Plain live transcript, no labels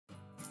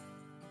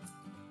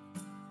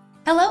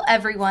Hello,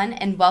 everyone,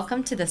 and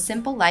welcome to the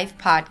Simple Life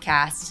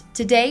podcast.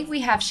 Today,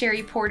 we have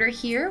Sheri Porter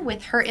here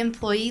with her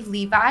employee,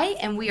 Levi,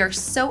 and we are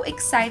so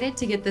excited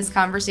to get this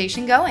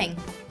conversation going.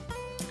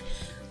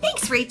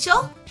 Thanks,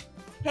 Rachel.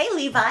 Hey,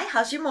 Levi,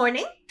 how's your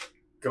morning?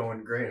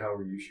 Going great. How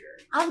are you,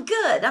 Sheri? I'm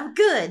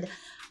good.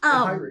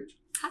 Hi, Rachel.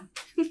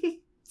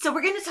 So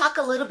we're going to talk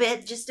a little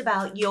bit just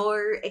about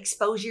your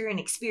exposure and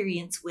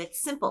experience with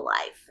Simple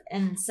Life.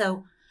 And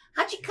so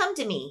how'd you come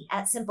to me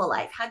at Simple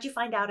Life? How'd you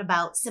find out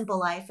about Simple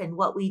Life and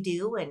what we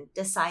do and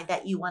decide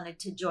that you wanted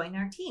to join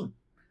our team?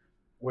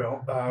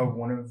 Well,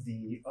 one of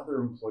the other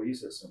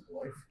employees at Simple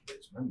Life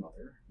is my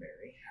mother,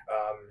 Mary.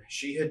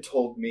 She had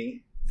told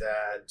me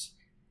that,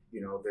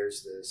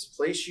 there's this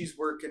place she's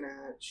working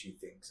at. She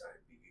thinks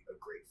I'd be a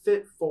great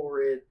fit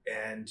for it.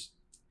 And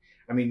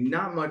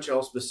not much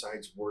else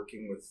besides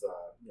working with,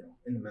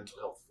 in the mental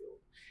health field.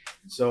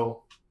 And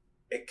so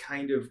it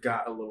kind of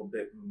got a little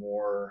bit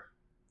more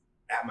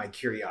at my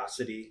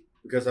curiosity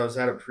because I was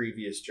at a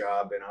previous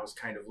job and I was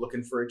kind of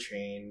looking for a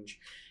change.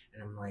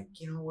 And I'm like,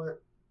 you know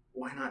what?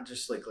 Why not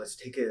just let's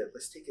take a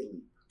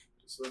leap.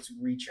 So let's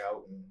reach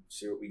out and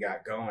see what we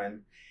got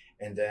going.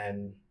 And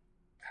then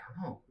I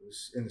don't know, it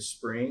was in the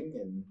spring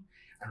and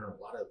I don't know,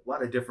 a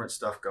lot of different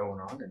stuff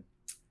going on. And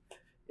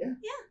yeah.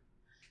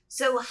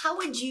 So how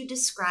would you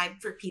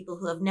describe for people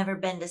who have never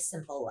been to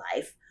Simple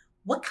Life,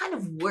 what kind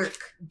of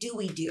work do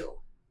we do?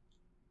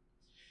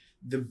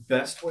 The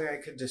best way I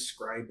could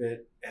describe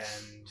it,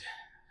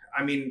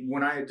 and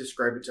when I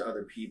describe it to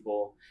other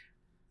people,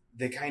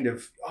 they kind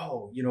of,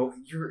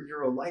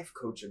 you're a life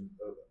coach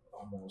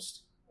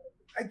almost.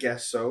 I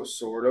guess so,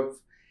 sort of.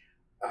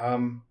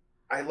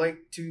 I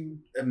like to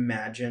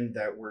imagine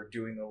that we're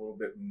doing a little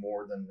bit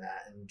more than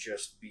that and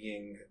just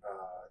being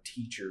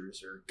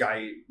teachers or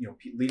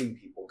leading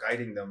people,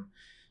 guiding them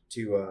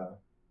to,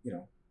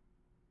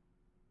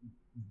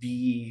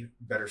 be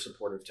better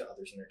supportive to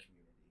others in their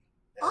community.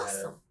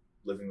 Awesome.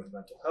 Living with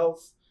mental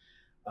health.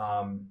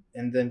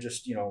 And then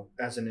just,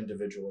 as an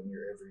individual in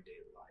your everyday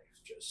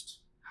life, just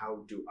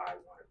how do I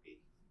want to be?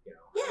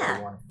 How do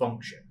I want to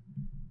function?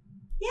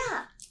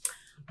 Yeah.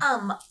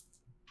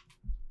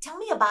 Tell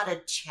me about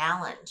a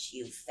challenge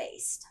you've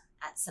faced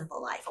at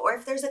Simple Life, or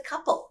if there's a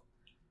couple.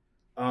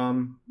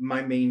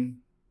 My main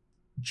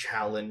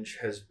challenge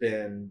has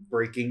been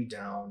breaking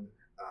down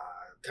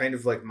kind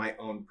of like my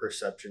own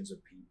perceptions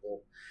of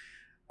people.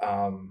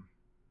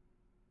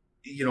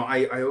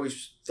 I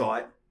always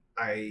thought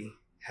I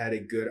had a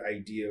good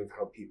idea of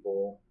how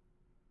people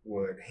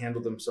would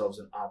handle themselves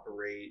and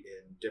operate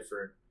in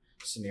different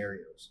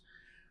scenarios.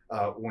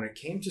 When it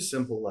came to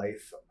Simple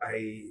Life,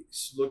 I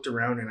looked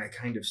around and I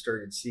kind of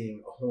started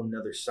seeing a whole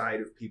nother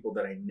side of people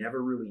that I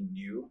never really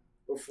knew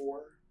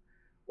before,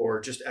 or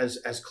just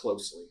as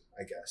closely,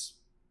 I guess.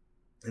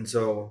 And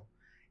so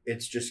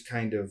it's just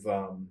kind of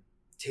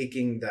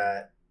taking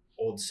that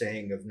old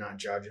saying of not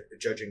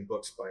judging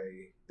books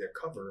by their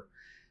cover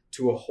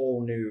to a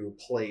whole new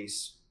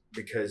place,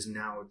 because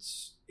now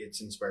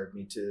it's inspired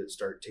me to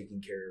start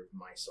taking care of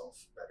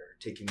myself better,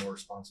 taking more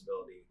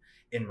responsibility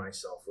in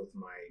myself with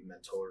my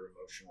mental or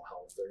emotional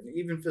health, or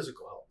even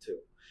physical health too.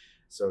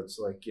 So it's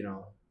like,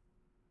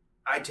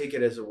 I take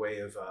it as a way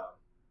of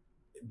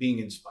being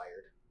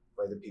inspired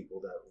by the people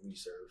that we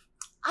serve.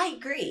 I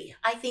agree.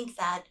 I think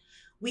that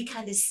we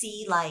kind of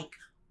see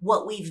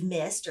what we've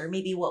missed or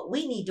maybe what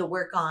we need to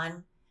work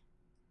on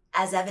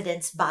as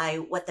evidenced by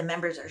what the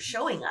members are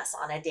showing us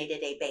on a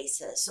day-to-day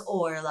basis,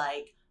 or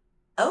I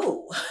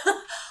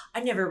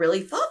never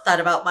really thought that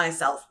about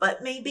myself,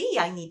 but maybe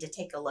I need to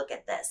take a look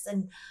at this.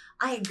 And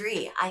I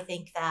agree. I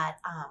think that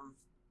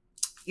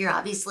you're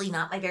obviously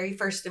not my very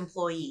first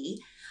employee,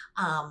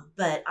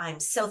 but I'm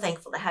so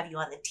thankful to have you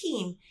on the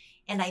team.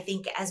 And I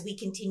think as we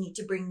continue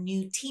to bring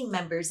new team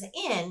members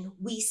in,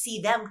 we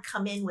see them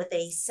come in with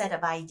a set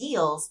of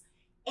ideals,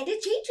 and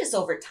it changes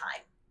over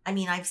time.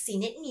 I've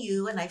seen it in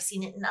you and I've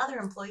seen it in other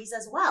employees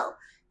as well.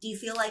 Do you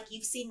feel like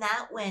you've seen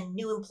that when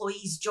new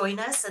employees join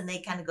us and they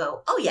kind of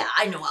go, oh yeah,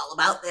 I know all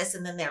about this.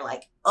 And then they're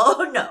like,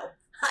 oh no,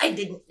 I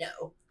didn't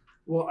know.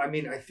 Well, I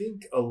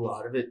think a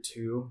lot of it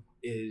too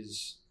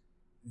is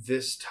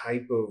this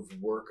type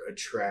of work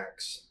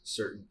attracts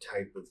certain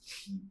type of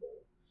people.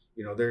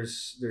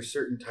 There's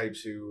certain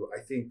types who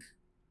I think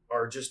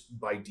are just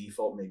by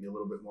default maybe a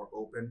little bit more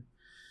open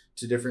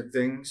to different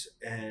things.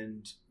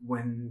 And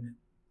when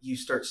you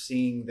start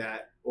seeing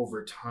that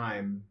over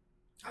time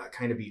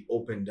kind of be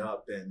opened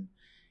up, and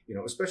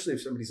especially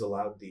if somebody's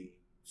allowed the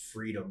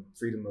freedom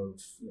of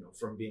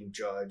from being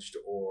judged,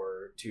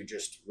 or to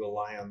just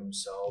rely on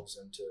themselves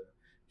and to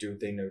do what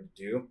they know to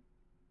do,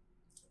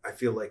 I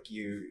feel like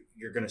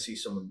you're going to see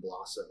someone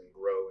blossom and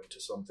grow into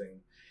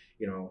something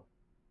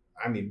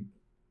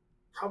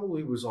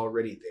probably was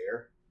already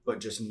there but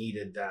just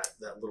needed that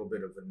little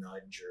bit of a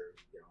nudge, or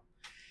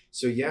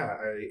So yeah,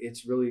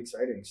 it's really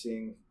exciting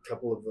seeing a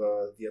couple of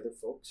the other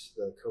folks,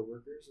 the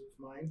coworkers of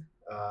mine,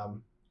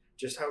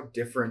 just how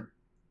different,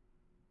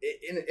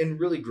 in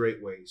really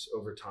great ways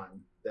over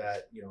time,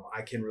 that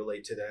I can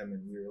relate to them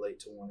and we relate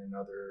to one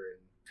another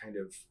and kind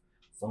of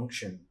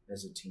function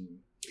as a team.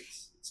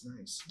 It's That's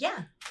nice.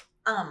 Yeah.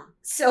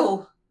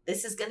 So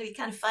this is going to be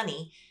kind of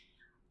funny.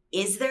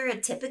 Is there a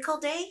typical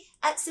day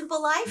at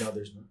Simple Life? No,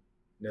 there's not.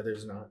 No,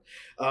 there's not.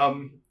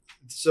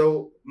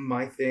 So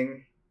my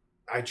thing,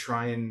 I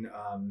try and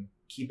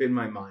keep in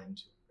my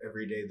mind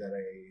every day that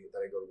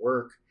I go to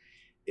work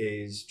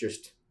is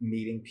just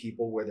meeting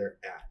people where they're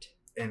at.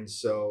 And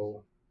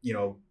so,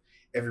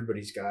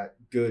 everybody's got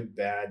good,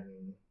 bad,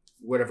 and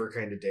whatever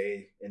kind of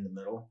day in the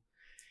middle.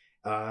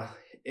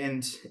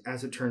 And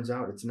as it turns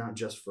out, it's not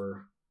just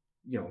for,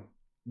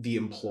 the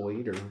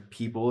employed or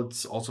people,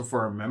 it's also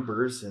for our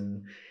members.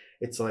 And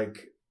it's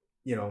like,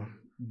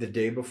 the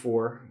day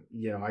before,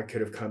 I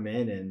could have come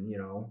in and,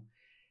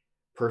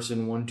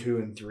 person 1, 2,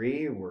 and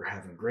 3 were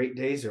having great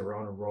days. They were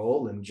on a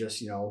roll and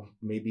just,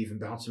 maybe even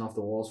bouncing off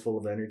the walls full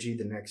of energy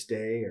the next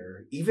day,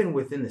 or even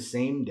within the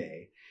same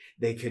day,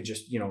 they could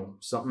just,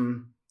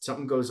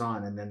 something goes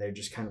on and then they're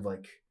just kind of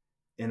like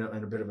in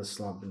a bit of a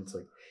slump. And it's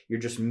like, you're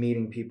just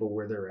meeting people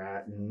where they're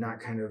at and not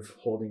kind of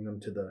holding them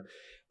to the,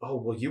 oh,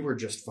 well, you were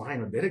just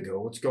fine a bit ago.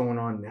 What's going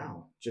on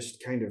now?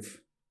 Just kind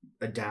of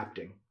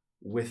adapting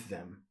with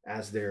them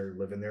as they're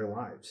living their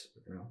lives,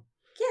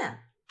 Yeah.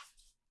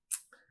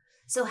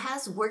 So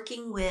has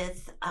working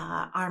with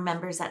our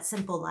members at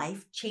Simple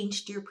Life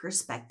changed your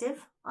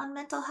perspective on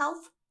mental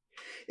health?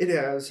 It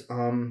has.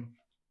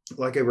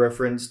 Like I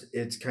referenced,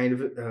 it's kind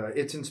of,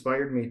 it's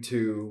inspired me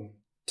to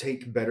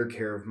take better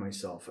care of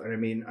myself. And I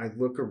mean, I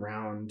look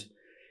around,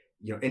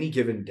 any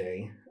given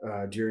day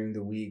during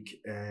the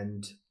week,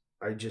 and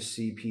I just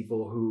see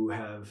people who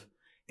have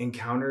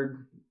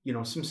encountered,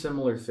 some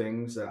similar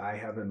things that I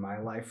have in my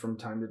life from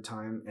time to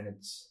time. And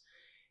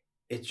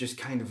it's just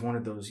kind of one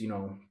of those,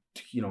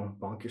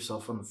 bonk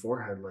yourself on the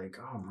forehead, like,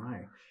 oh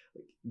my,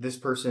 this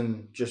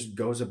person just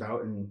goes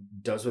about and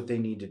does what they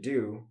need to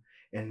do.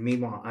 And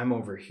meanwhile, I'm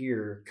over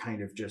here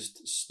kind of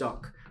just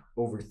stuck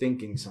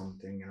overthinking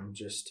something. And I'm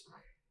just,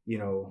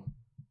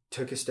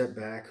 took a step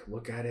back,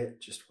 look at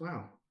it, just,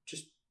 wow,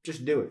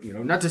 just do it.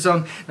 Not to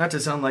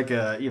sound like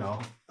a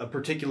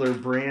particular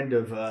brand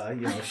of,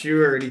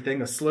 shoe or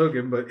anything, a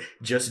slogan, but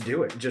just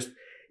do it. Just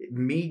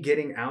me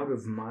getting out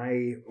of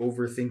my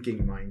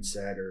overthinking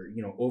mindset or,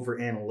 over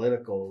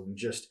analytical, and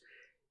just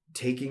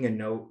taking a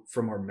note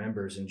from our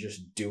members and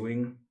just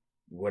doing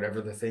whatever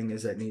the thing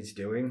is that needs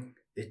doing.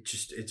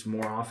 It's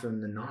more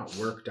often than not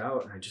worked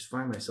out. And I just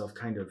find myself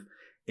kind of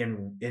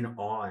in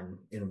awe and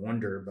in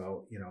wonder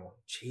about,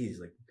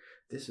 geez, like,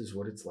 this is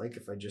what it's like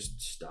if I just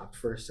stopped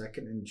for a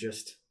second and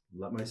just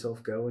let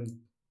myself go and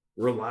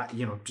rely,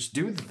 just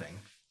do the thing.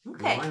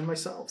 Okay. Rely on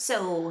myself.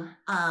 So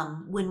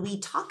when we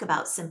talk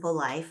about Simple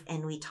Life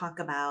and we talk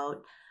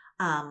about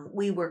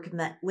we work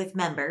with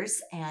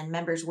members and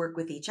members work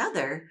with each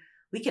other,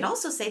 we could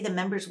also say the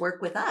members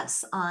work with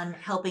us on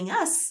helping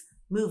us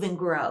move and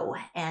grow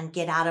and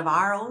get out of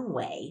our own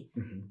way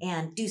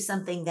and do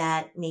something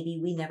that maybe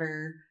we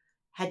never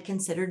had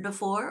considered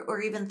before or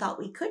even thought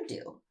we could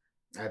do.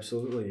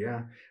 Absolutely.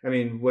 Yeah. I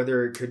mean,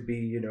 whether it could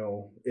be,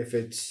 if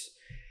it's,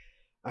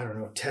 I don't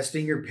know,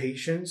 testing your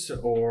patience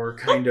or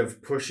kind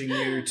of pushing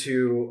you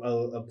to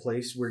a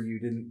place where you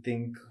didn't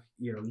think,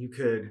 you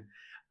could,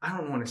 I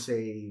don't want to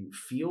say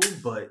feel,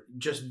 but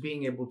just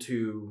being able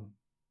to,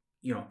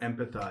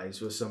 empathize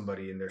with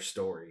somebody in their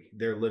story,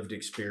 their lived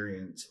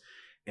experience,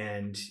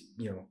 and,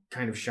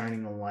 kind of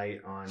shining a light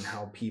on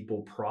how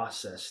people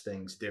process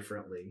things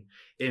differently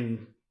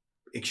in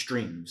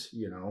extremes,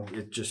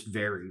 it just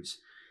varies.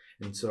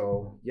 And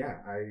so, yeah,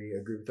 I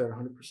agree with that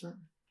 100%.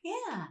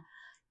 Yeah.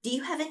 Do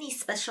you have any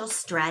special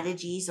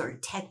strategies or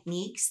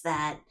techniques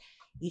that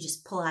you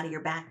just pull out of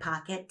your back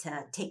pocket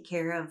to take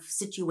care of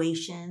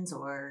situations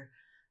or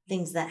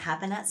things that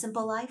happen at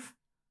Simple Life?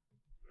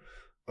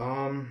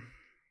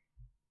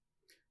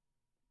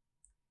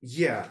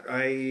 Yeah,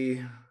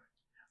 I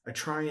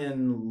try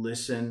and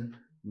listen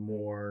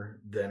more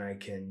than I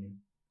can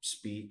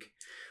speak,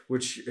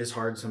 which is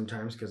hard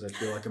sometimes because I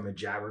feel like I'm a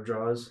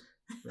jabberjaws,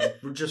 right?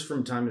 Just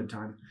from time to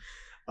time.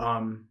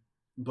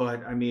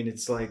 But I mean,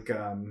 it's like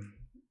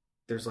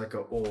there's like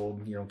a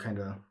old, kind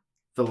of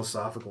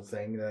philosophical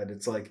thing that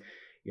it's like,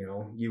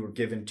 you were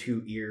given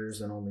 2 ears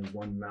and only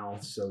 1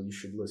 mouth, so you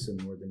should listen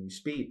more than you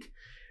speak.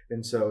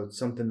 And so it's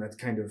something that's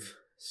kind of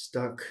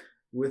stuck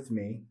with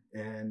me.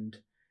 And,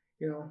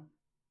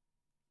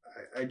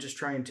 I just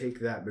try and take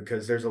that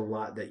because there's a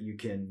lot that you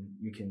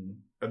can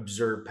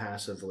observe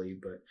passively,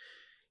 but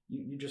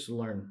you just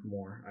learn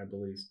more, I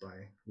believe,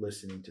 by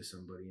listening to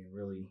somebody and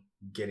really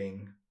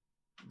getting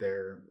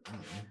their, I don't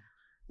know,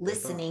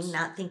 listening,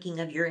 not thinking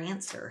of your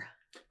answer.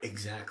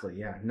 Exactly.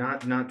 Yeah.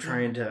 Not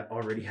trying to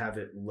already have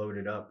it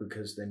loaded up,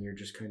 because then you're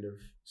just kind of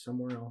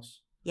somewhere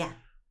else. Yeah.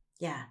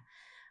 Yeah.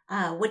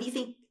 What do you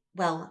think?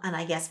 Well, and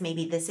I guess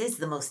maybe this is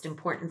the most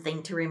important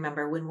thing to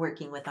remember when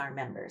working with our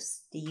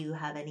members. Do you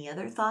have any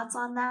other thoughts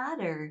on that,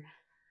 or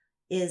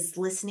is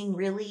listening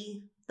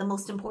really the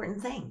most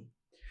important thing?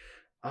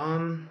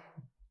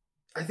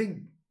 I think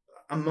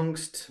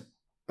amongst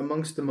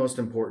the most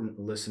important,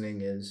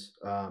 listening is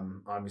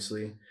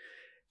obviously,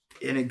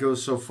 and it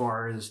goes so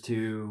far as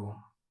to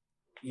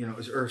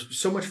or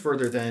so much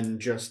further than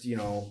just,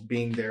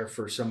 being there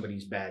for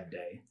somebody's bad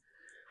day,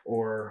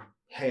 or,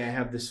 hey, I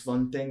have this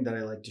fun thing that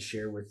I like to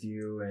share with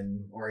you,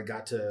 or I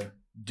got to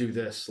do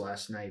this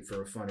last night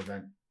for a fun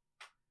event.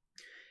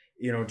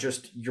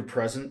 Just your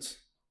presence,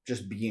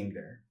 just being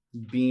there,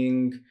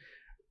 being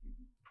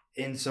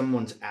in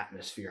someone's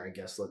atmosphere, I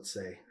guess, let's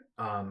say.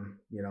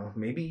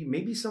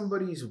 Maybe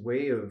somebody's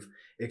way of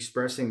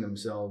expressing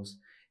themselves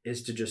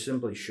is to just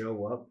simply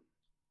show up,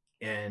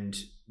 and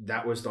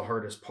that was the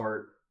hardest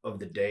part of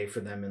the day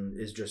for them, and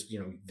is just,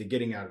 the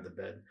getting out of the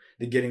bed,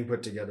 the getting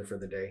put together for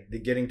the day, the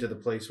getting to the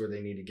place where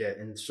they need to get.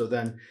 And so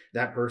then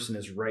that person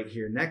is right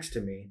here next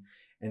to me,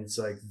 and it's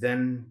like,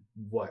 then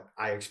what?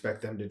 I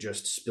expect them to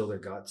just spill their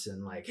guts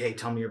and like, hey,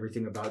 tell me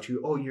everything about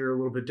you. Oh, you're a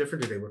little bit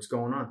different today. What's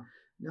going on?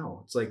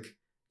 No, it's like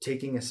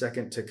taking a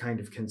second to kind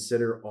of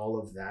consider all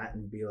of that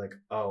and be like,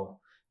 oh,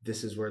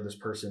 this is where this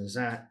person is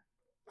at.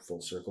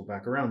 Full circle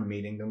back around,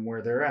 meeting them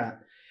where they're at.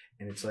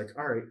 And it's like,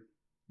 all right,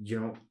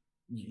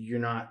 you're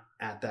not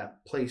at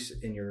that place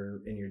in your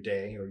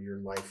day or your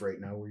life right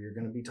now where you're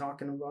going to be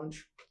talking a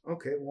bunch.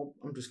 Okay, well,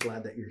 I'm just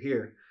glad that you're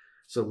here.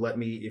 So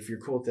if you're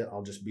cool with it,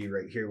 I'll just be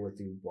right here with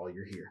you while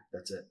you're here.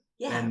 That's it.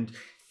 Yeah. And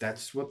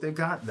that's what they've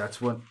got.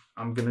 That's what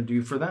I'm going to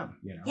do for them.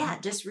 Yeah,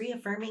 just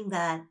reaffirming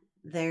that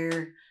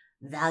they're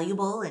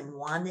valuable and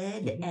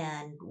wanted, mm-hmm.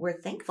 and we're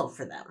thankful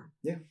for them.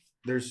 Yeah.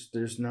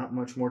 There's not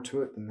much more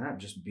to it than that.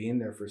 Just being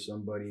there for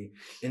somebody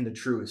in the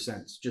truest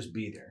sense. Just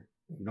be there.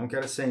 You don't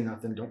got to say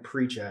nothing. Don't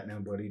preach at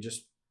nobody.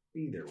 Just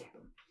be there with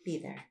them. Be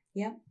there.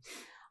 Yep.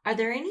 Are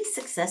there any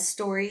success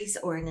stories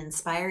or an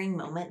inspiring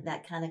moment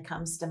that kind of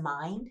comes to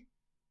mind?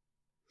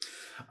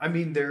 I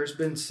mean, there's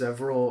been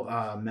several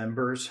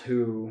members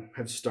who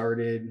have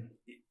started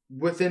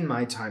within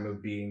my time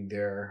of being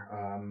there,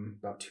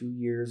 about 2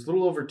 years, a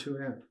little over two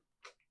and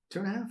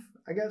a half,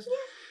 I guess.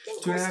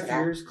 Yeah, 2.5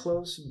 years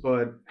close.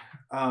 But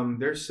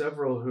there's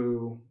several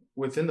who,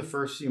 within the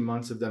first few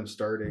months of them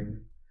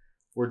starting,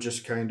 were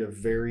just kind of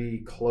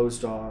very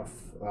closed off,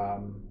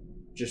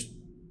 just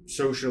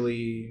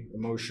socially,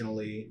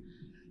 emotionally,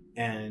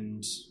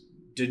 and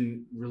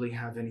didn't really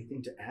have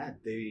anything to add.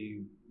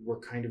 They were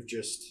kind of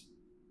just,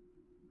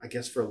 I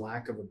guess for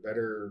lack of a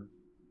better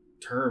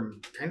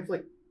term, kind of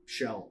like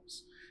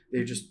shells.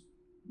 They just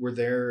were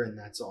there and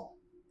that's all.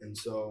 And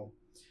so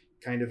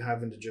kind of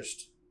having to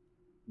just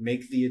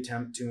make the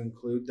attempt to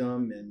include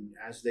them, and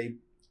as they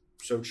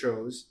so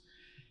chose,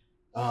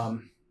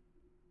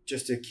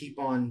 just to keep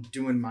on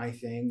doing my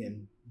thing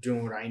and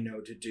doing what I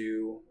know to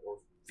do or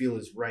feel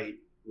is right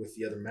with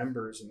the other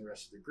members and the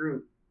rest of the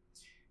group.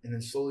 And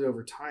then slowly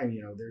over time,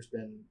 there's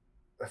been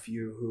a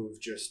few who've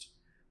just,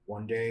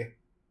 one day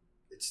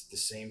it's the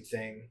same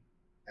thing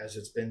as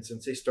it's been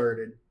since they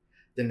started.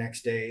 The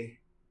next day,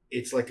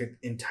 it's like an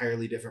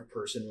entirely different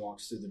person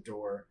walks through the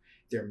door.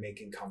 They're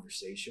making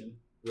conversation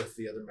with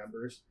the other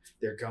members.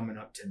 They're coming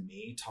up to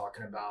me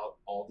talking about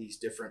all these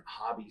different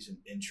hobbies and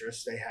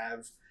interests they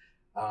have.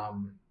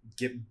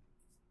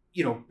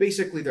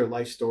 Basically their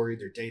life story,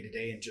 their day to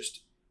day, and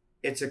just,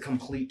 it's a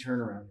complete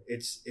turnaround.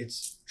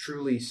 It's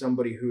truly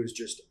somebody who is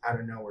just out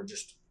of nowhere,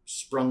 just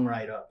sprung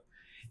right up.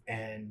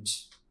 And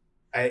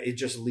it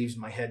just leaves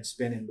my head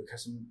spinning,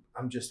 because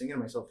I'm just thinking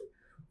to myself,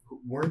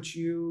 weren't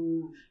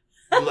you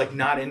like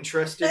not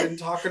interested in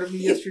talking to me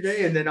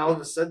yesterday? And then all of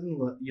a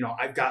sudden,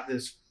 I've got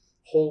this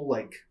whole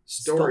like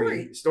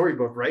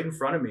storybook right in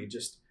front of me,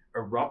 just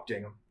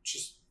erupting. I'm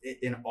just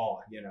in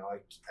awe.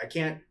 I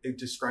can't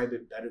describe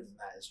it better than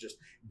that. It's just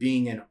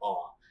being in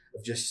awe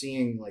of just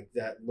seeing like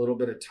that little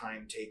bit of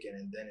time taken,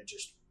 and then it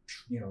just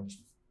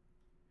just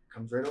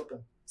comes right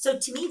open. So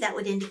to me, that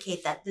would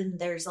indicate that then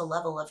there's a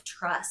level of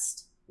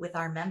trust with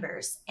our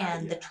members,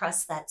 and the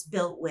trust that's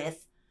built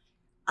with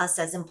us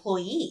as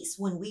employees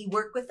when we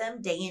work with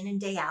them day in and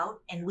day out,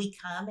 and we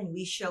come and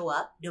we show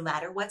up no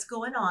matter what's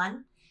going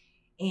on.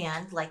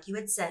 And like you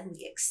had said,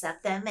 we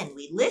accept them and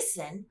we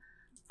listen.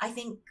 I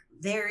think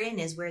therein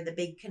is where the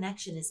big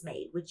connection is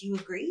made. Would you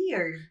agree?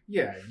 Or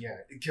yeah,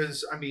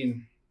 because I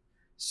mean,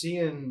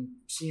 seeing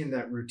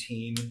that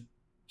routine,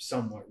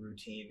 somewhat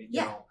routine,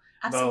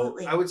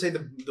 absolutely. I would say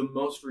the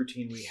most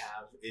routine we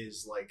have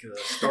is like the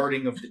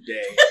starting of the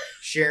day,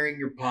 sharing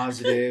your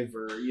positive,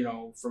 or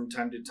from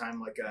time to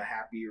time like a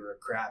happy or a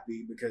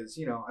crappy, because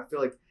I feel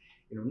like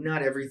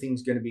not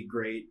everything's going to be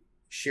great.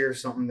 Share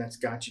something that's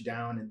got you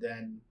down, and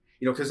then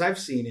because I've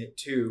seen it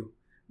too,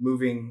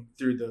 moving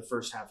through the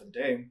first half of the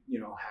day,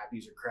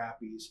 happies or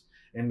crappies,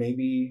 and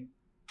maybe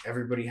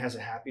everybody has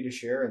a happy to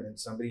share, and then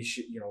somebody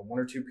one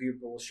or two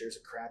people shares a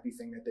crappy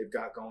thing that they've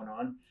got going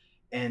on,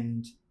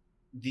 and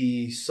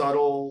the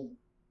subtle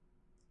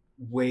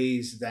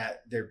ways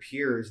that their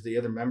peers, the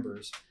other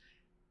members,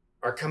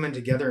 are coming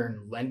together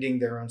and lending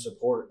their own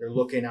support. They're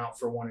looking out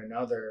for one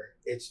another.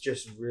 It's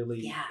just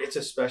really, it's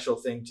a special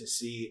thing to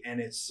see. And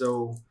it's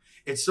so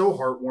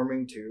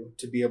heartwarming too,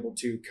 to be able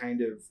to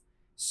kind of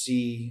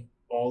see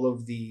all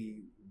of the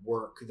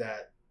work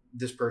that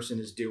this person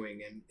is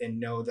doing, and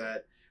know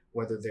that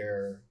whether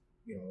they're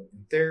in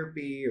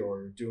therapy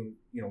or doing,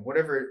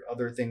 whatever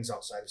other things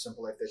outside of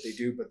Simple Life that they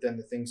do. But then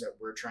the things that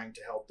we're trying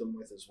to help them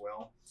with as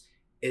well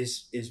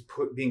is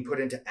being put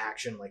into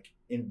action, like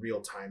in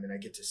real time. And I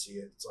get to see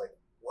it. It's like,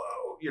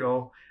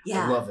 whoa,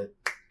 Yeah. I love it.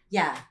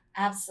 Yeah,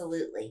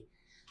 absolutely.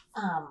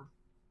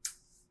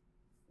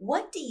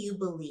 What do you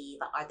believe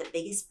are the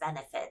biggest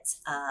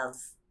benefits of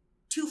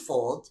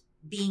twofold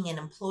being an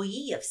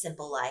employee of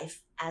Simple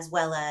Life as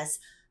well as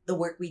the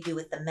work we do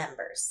with the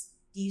members?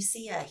 Do you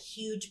see a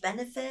huge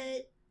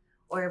benefit,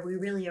 or have we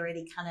really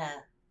already kind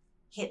of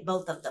hit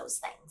both of those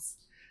things?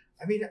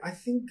 I mean, I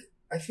think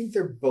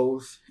they're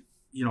both,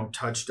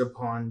 touched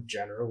upon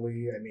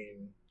generally. I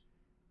mean,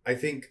 I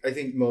think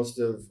most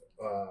of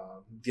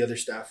the other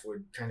staff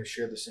would kind of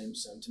share the same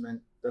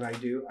sentiment that I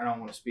do. I don't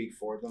want to speak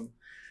for them.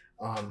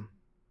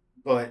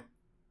 But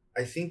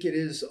I think it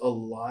is a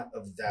lot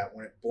of that.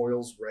 When it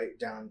boils right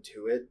down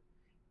to it,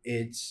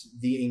 it's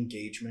the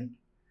engagement.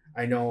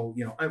 I know,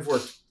 I've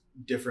worked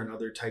different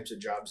other types of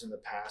jobs in the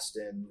past,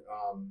 and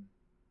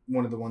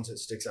one of the ones that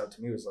sticks out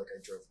to me was like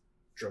I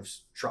drove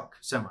truck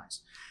semis,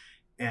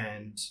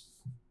 and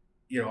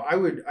I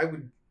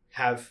would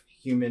have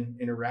human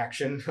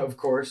interaction, of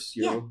course,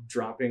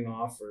 dropping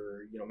off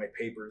or my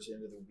papers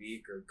into the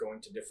week or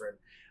going to different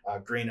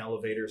grain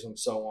elevators and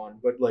so on.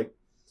 But like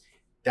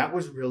that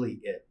was really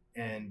it.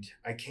 And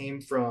I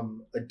came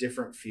from a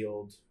different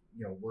field,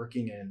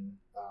 working in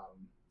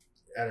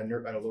at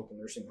a local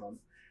nursing home,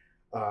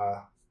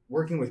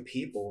 working with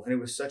people, and it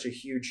was such a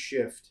huge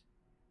shift.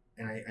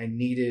 And I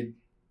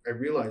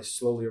realized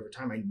slowly over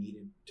time I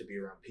needed to be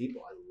around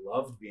people. I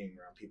loved being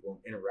around people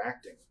and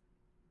interacting.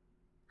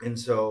 And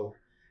so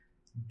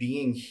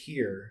being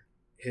here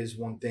is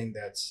one thing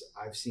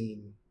I've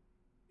seen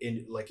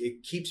in, like,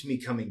 it keeps me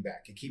coming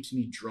back. It keeps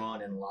me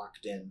drawn and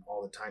locked in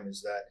all the time,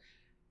 is that,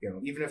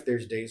 even if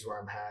there's days where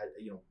I'm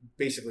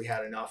basically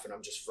had enough and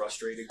I'm just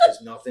frustrated because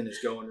nothing is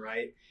going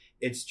right,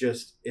 it's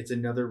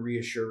another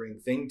reassuring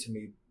thing to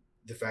me,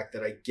 the fact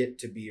that I get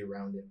to be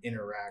around and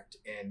interact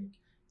and,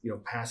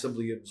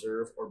 passively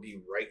observe or be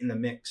right in the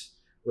mix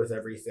with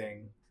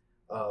everything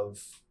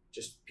of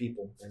just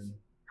people and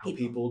how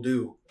people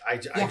do. I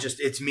just,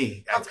 it's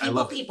me. I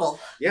love people.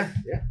 Yeah.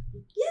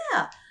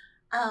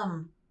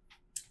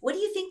 What do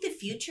you think the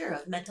future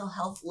of mental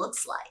health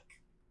looks like?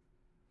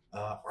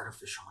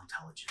 Artificial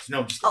intelligence.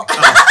 No, I'm just kidding.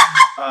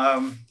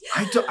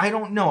 I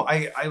don't know.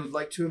 I would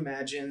like to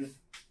imagine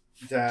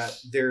that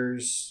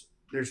there's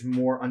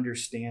more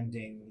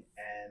understanding,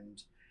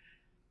 and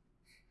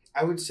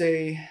I would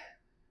say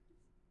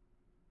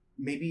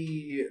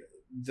maybe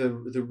the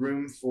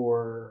room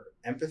for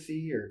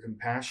empathy or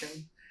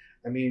compassion.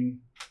 I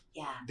mean,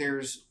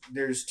 there's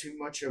too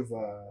much of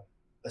a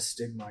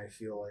stigma, I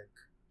feel like,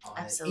 on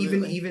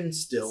Absolutely. it. Even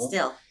still,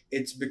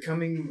 it's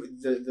becoming,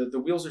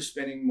 the wheels are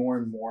spinning more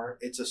and more.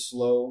 It's a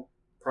slow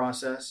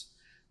process,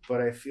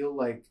 but I feel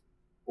like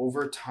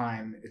over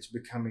time it's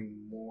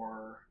becoming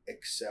more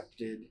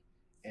accepted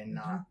and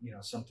not,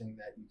 something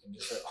that you can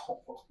just say,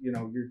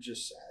 you're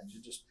just sad.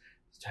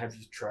 Have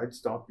you tried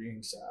stop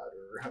being sad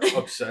or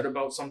upset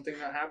about something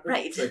that happened?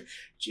 Right. It's like,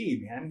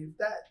 gee, man,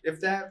 if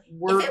that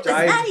worked, if it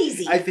was that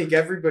easy, I think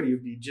everybody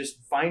would be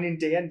just fine and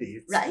dandy.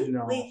 It's, right.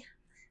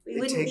 We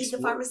wouldn't need the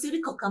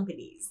pharmaceutical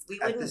companies. We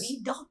wouldn't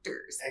need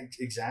doctors.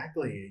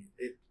 Exactly.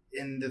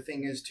 And the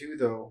thing is, too,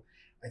 though,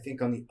 I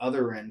think on the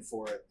other end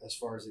for it, as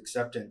far as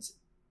acceptance,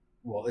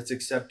 it's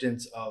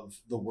acceptance of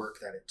the work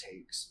that it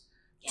takes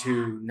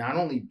to not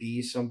only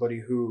be somebody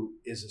who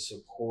is a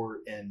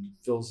support and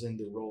fills in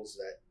the roles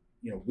that,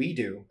 we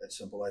do at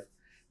Simple Life,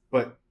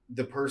 but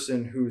the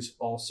person who's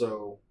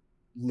also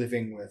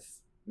living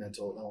with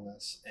mental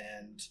illness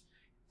and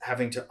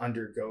having to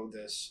undergo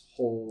this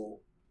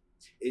whole,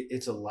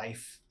 it's a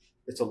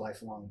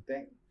lifelong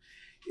thing.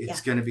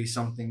 It's going to be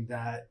something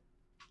that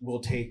will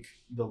take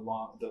the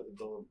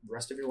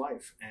rest of your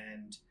life,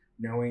 and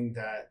knowing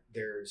that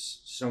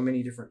there's so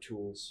many different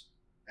tools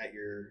at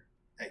your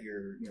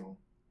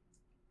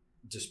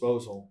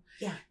disposal,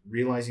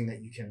 realizing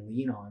that you can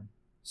lean on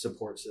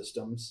support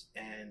systems,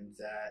 and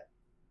that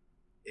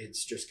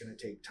it's just going to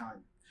take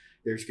time.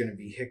 There's going to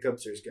be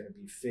hiccups, there's going to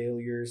be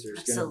failures,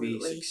 there's going to be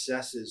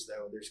successes,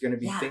 though. There's going to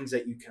be things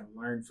that you can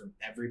learn from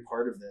every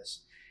part of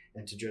this,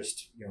 and to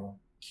just,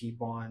 keep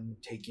on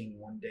taking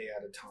one day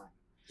at a time.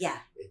 Yeah.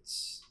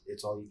 It's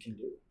all you can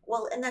do.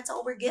 Well, and that's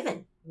all we're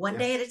given, one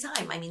day at a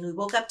time. I mean, we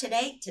woke up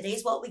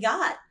today's what we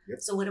got.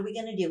 Yep. So what are we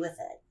going to do with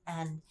it?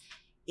 And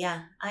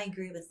I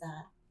agree with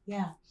that.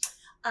 Yeah.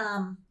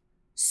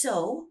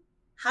 So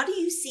how do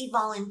you see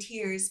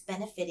volunteers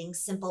benefiting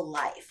Simple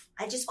Life?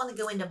 I just want to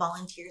go into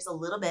volunteers a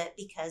little bit,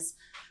 because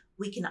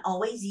we can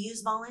always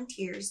use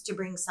volunteers to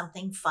bring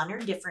something fun or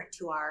different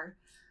to our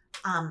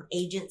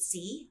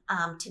agency.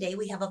 Today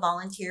we have a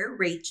volunteer,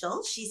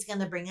 Rachel. She's going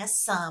to bring us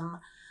some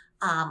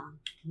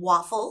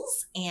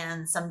waffles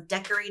and some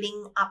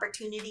decorating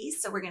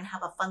opportunities. So we're going to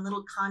have a fun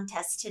little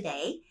contest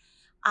today.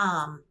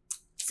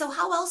 So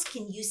how else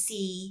can you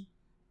see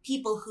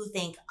people who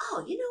think,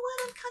 oh, you know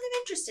what, I'm kind of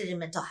interested in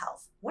mental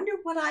health. Wonder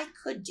what I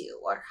could do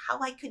or how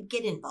I could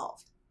get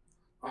involved.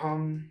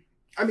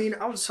 I mean,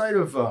 outside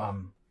of,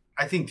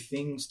 I think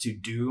things to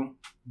do,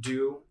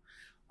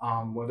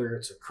 whether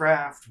it's a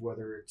craft,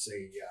 whether it's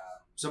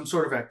some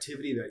sort of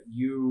activity that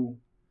you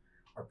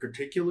are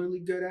particularly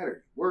good at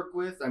or work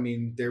with. I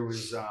mean, there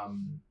was a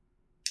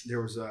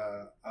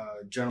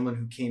gentleman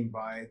who came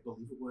by, I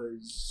believe it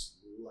was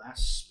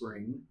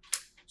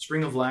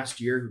spring of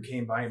last year, who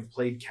came by and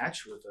played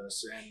catch with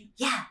us. And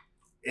yeah,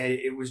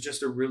 it was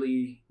just a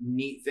really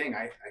neat thing.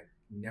 I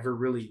never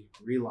really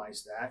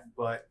realized that,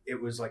 but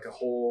it was like a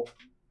whole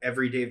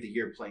every day of the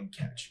year playing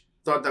catch.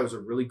 Thought that was a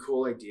really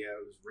cool idea.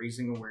 It was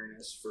raising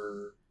awareness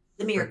for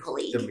the Miracle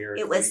League.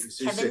 It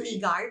was Kevin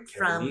Negard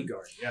from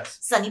yes.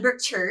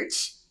 Sunnybrook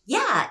Church.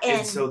 Yeah,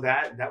 and so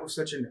that was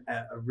such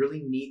a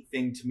really neat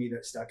thing to me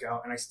that stuck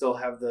out. And I still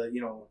have the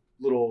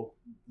little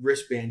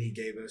wristband he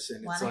gave us,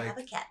 and it's like,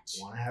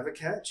 want to have a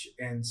catch.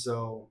 And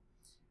so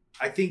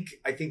I think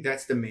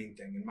that's the main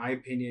thing, in my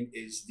opinion,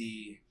 is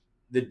the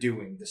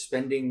doing, the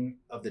spending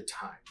of the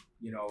time.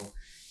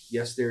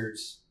 Yes,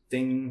 there's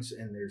things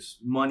and there's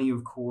money,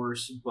 of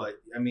course, but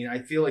I mean, I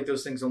feel like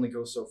those things only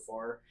go so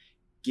far.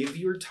 Give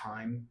your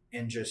time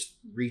and just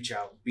reach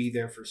out, be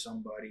there for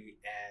somebody,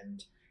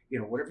 and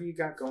whatever you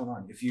got going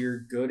on. If you're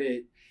good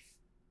at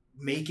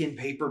making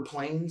paper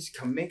planes,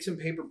 come make some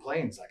paper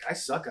planes. Like, I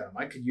suck at them.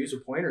 I could use a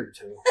pointer or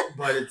two,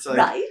 but it's like,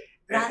 right.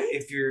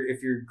 If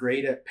you're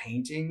great at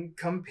painting,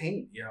 come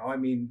paint. I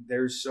mean,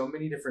 there's so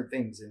many different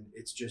things, and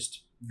it's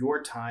just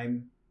your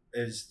time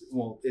is,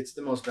 it's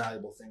the most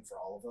valuable thing for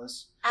all of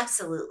us.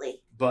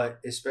 Absolutely. But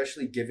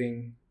especially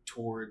giving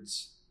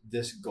towards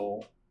this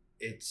goal,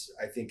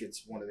 I think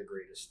it's one of the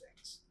greatest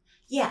things.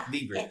 Yeah.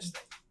 The greatest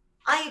thing.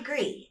 I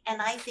agree. And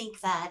I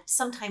think that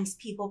sometimes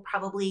people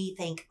probably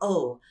think,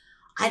 oh,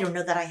 I don't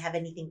know that I have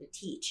anything to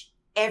teach.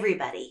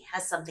 Everybody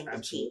has something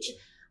to teach.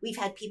 We've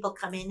had people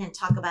come in and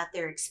talk about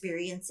their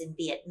experience in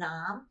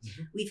Vietnam.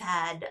 Mm-hmm. We've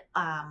had,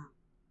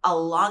 a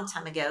long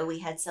time ago, we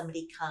had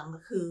somebody come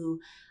who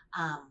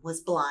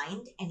was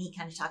blind, and he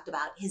kind of talked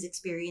about his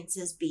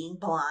experiences being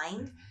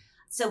blind. Mm-hmm.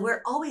 So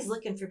we're always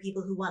looking for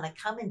people who want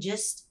to come and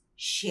just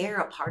share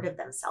a part of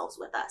themselves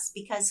with us,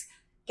 because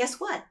guess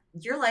what?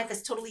 Your life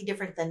is totally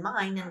different than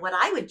mine, and what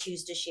I would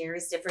choose to share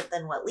is different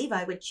than what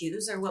Levi would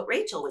choose or what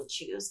Rachel would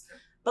choose.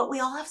 But we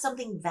all have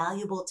something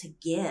valuable to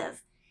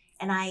give.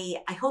 And I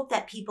hope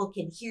that people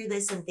can hear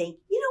this and think,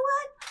 you know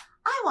what?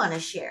 I want to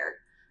share.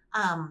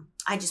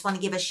 I just want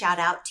to give a shout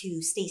out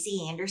to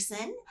Stacy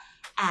Anderson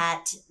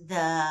at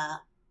the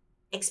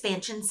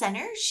Expansion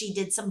Center. She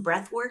did some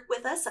breath work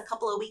with us a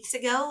couple of weeks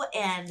ago,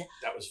 and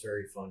that was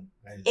very fun.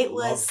 It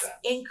was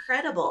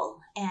incredible.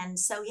 And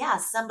so, yeah,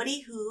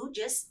 somebody who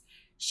just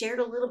shared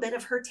a little bit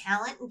of her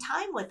talent and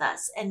time with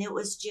us. And it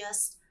was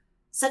just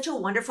such a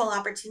wonderful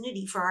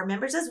opportunity for our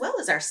members as well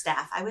as our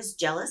staff. I was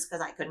jealous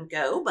because I couldn't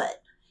go,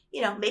 but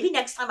maybe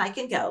next time I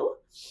can go.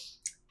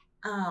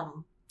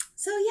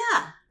 So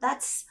yeah,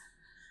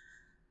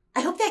 I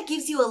hope that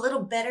gives you a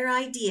little better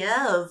idea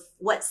of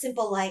what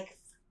Simple Life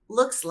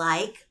looks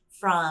like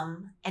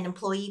from an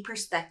employee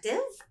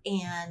perspective.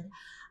 And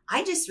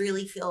I just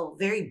really feel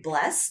very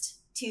blessed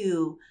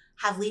to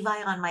have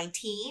Levi on my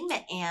team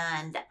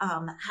and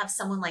have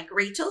someone like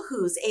Rachel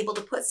who's able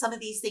to put some of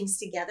these things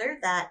together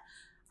that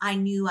I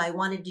knew I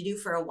wanted to do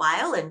for a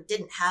while and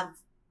didn't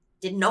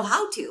know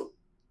how to.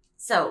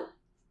 So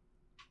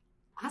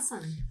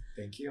awesome.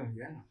 Thank you.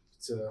 Yeah,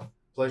 it's a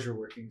pleasure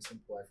working in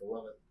Simple Life. I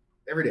love it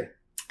every day.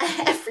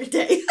 Every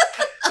day.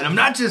 And I'm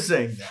not just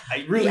saying that.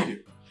 I really do.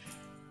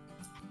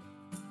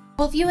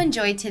 Well, if you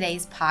enjoyed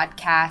today's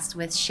podcast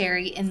with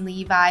Sheri and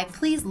Levi,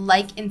 please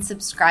like and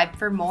subscribe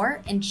for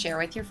more and share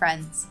with your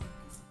friends.